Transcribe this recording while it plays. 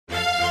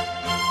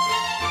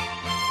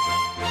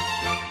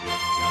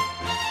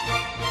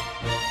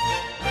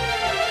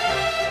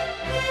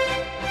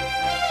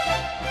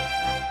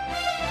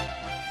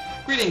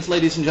Greetings,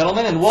 ladies and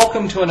gentlemen, and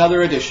welcome to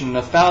another edition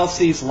of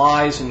Fallacies,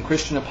 Lies, and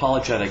Christian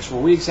Apologetics,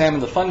 where we examine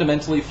the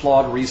fundamentally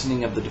flawed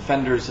reasoning of the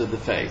defenders of the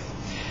faith.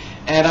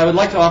 And I would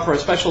like to offer a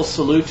special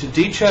salute to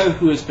Decha,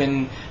 who has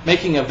been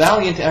making a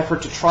valiant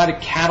effort to try to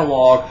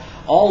catalog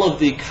all of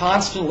the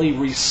constantly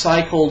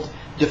recycled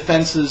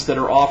defenses that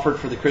are offered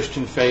for the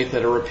Christian faith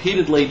that are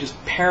repeatedly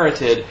just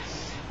parroted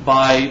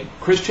by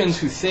Christians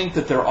who think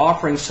that they're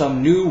offering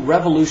some new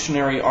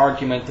revolutionary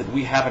argument that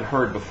we haven't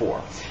heard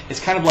before. It's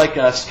kind of like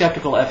a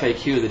skeptical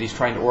FAQ that he's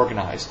trying to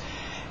organize.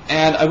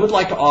 And I would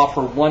like to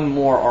offer one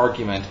more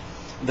argument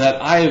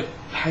that I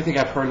think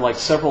I've heard like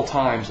several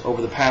times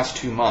over the past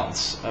 2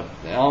 months.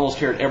 I almost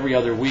hear it every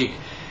other week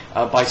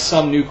by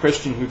some new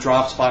Christian who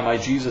drops by my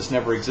Jesus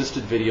Never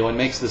Existed video and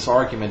makes this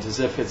argument as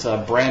if it's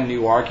a brand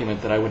new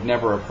argument that I would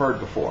never have heard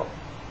before.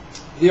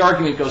 The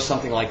argument goes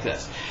something like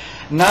this.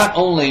 Not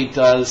only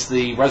does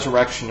the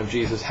resurrection of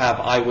Jesus have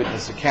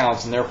eyewitness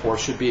accounts and therefore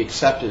should be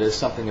accepted as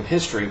something of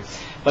history,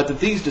 but that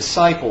these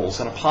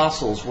disciples and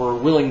apostles were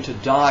willing to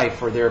die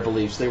for their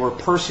beliefs. They were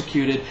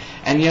persecuted,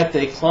 and yet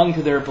they clung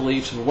to their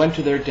beliefs and went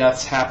to their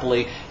deaths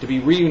happily to be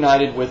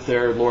reunited with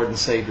their Lord and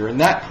Savior. And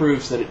that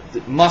proves that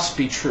it must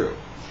be true.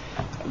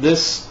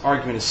 This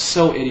argument is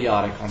so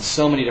idiotic on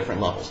so many different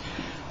levels.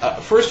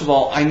 First of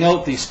all, I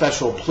note the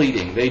special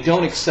pleading. They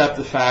don't accept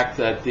the fact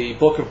that the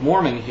Book of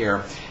Mormon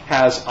here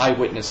has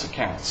eyewitness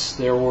accounts.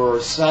 There were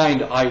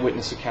signed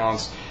eyewitness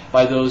accounts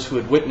by those who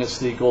had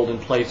witnessed the golden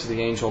plates of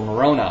the angel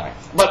Moroni.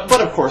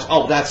 But of course,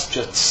 that's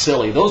just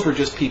silly. Those were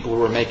just people who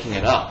were making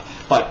it up.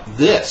 But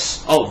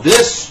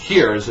this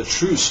here is a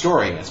true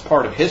story and it's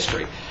part of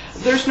history.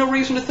 There's no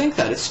reason to think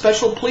that. It's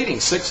special pleading,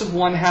 6 of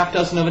one, half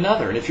dozen of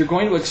another. And if you're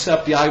going to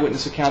accept the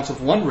eyewitness accounts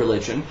of one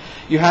religion,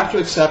 you have to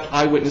accept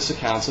eyewitness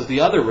accounts of the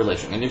other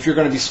religion. And if you're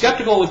going to be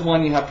skeptical with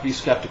one, you have to be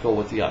skeptical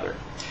with the other.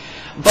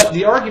 But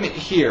the argument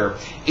here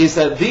is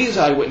that these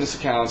eyewitness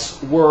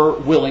accounts were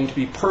willing to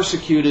be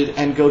persecuted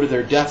and go to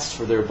their deaths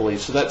for their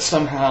beliefs. So that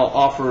somehow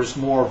offers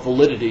more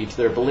validity to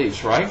their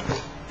beliefs, right?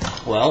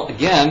 Well,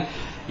 again,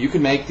 you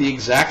could make the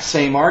exact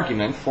same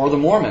argument for the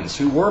Mormons,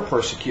 who were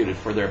persecuted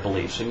for their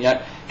beliefs and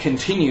yet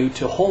continue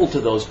to hold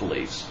to those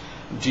beliefs.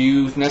 Do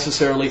you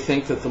necessarily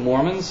think that the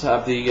Mormons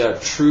have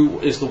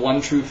is the one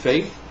true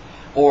faith?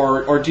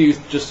 Or do you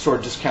just sort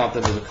of discount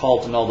them as a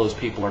cult and all those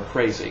people are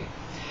crazy?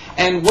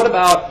 And what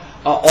about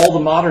all the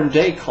modern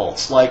day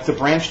cults, like the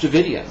Branch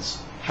Davidians,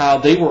 how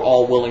they were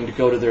all willing to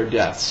go to their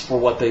deaths for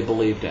what they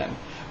believed in?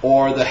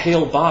 Or the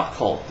Hail Bop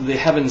cult, the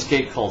Heaven's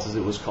Gate cult as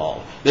it was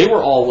called. They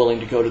were all willing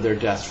to go to their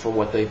deaths for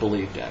what they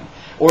believed in.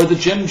 Or the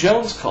Jim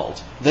Jones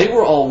cult. They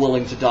were all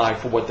willing to die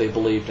for what they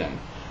believed in.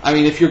 I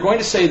mean, if you're going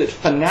to say that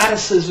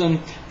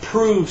fanaticism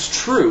proves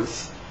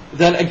truth,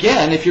 then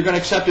again, if you're going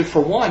to accept it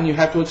for one, you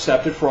have to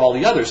accept it for all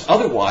the others.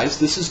 Otherwise,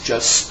 this is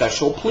just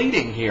special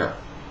pleading here.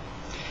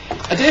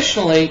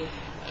 Additionally,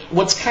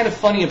 what's kind of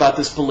funny about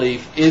this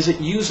belief is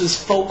it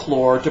uses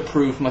folklore to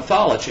prove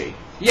mythology.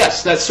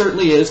 Yes, that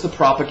certainly is the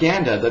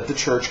propaganda that the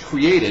church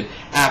created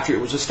after it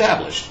was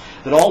established.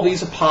 That all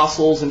these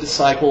apostles and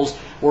disciples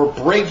were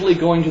bravely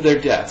going to their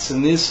deaths.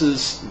 And this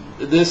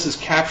is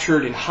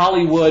captured in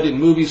Hollywood in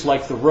movies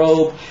like The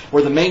Robe,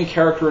 where the main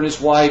character and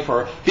his wife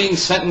are being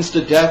sentenced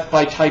to death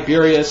by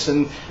Tiberius,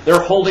 and they're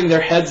holding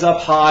their heads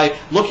up high,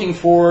 looking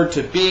forward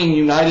to being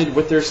united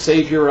with their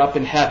Savior up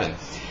in heaven.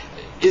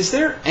 Is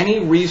there any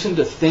reason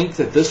to think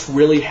that this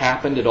really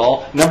happened at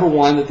all? Number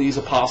one, that these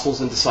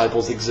apostles and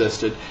disciples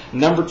existed.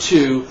 Number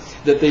two,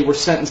 that they were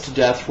sentenced to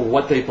death for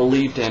what they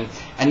believed in.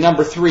 And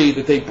number three,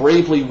 that they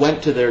bravely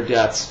went to their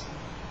deaths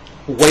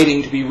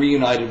waiting to be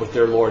reunited with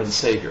their Lord and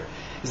Savior.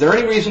 Is there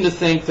any reason to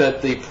think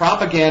that the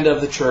propaganda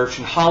of the church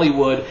in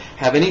Hollywood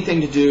have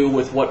anything to do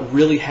with what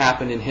really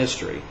happened in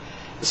history?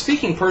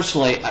 Speaking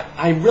personally,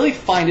 I really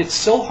find it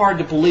so hard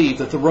to believe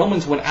that the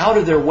Romans went out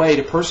of their way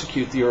to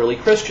persecute the early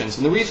Christians.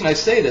 And the reason I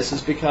say this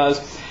is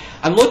because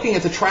I'm looking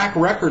at the track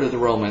record of the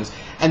Romans,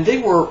 and they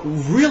were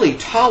really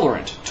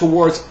tolerant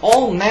towards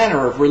all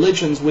manner of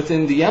religions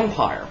within the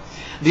empire.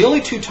 The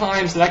only 2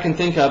 times that I can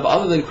think of,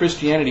 other than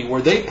Christianity,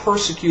 where they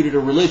persecuted a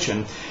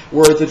religion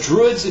were the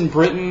Druids in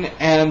Britain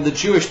and the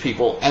Jewish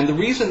people. And the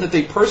reason that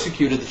they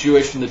persecuted the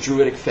Jewish and the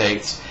Druidic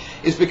faiths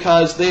is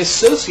because they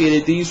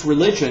associated these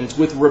religions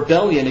with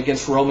rebellion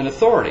against Roman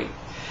authority.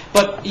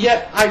 But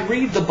yet I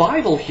read the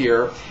Bible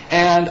here,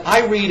 and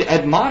I read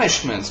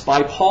admonishments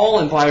by Paul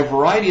and by a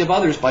variety of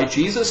others, by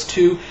Jesus,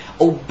 to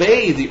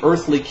obey the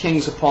earthly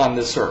kings upon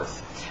this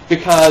earth,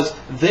 because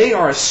they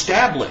are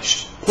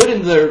established, put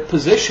in their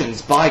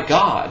positions by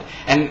God.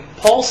 And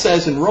Paul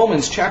says in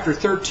Romans chapter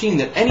 13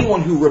 that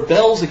anyone who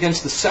rebels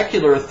against the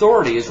secular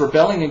authority is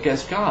rebelling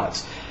against God.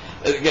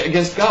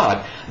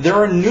 There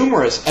are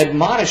numerous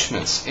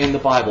admonishments in the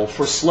Bible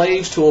for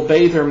slaves to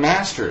obey their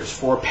masters,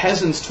 for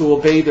peasants to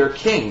obey their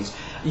kings.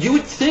 You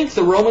would think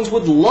the Romans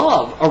would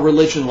love a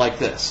religion like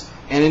this.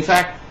 And in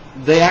fact,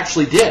 they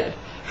actually did.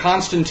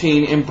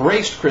 Constantine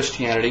embraced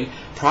Christianity,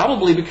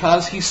 probably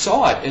because he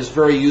saw it as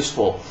very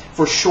useful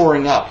for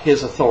shoring up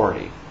his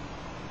authority.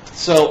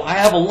 So I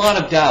have a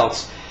lot of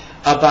doubts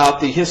about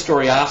the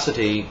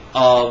historicity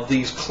of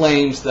these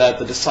claims that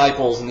the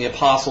disciples and the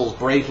apostles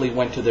bravely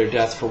went to their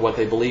deaths for what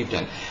they believed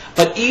in.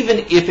 But even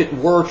if it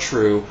were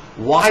true,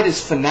 why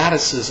does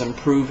fanaticism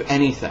prove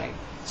anything?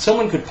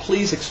 Someone could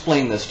please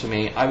explain this to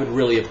me. I would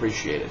really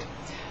appreciate it.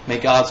 May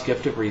God's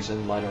gift of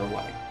reason light our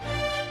way.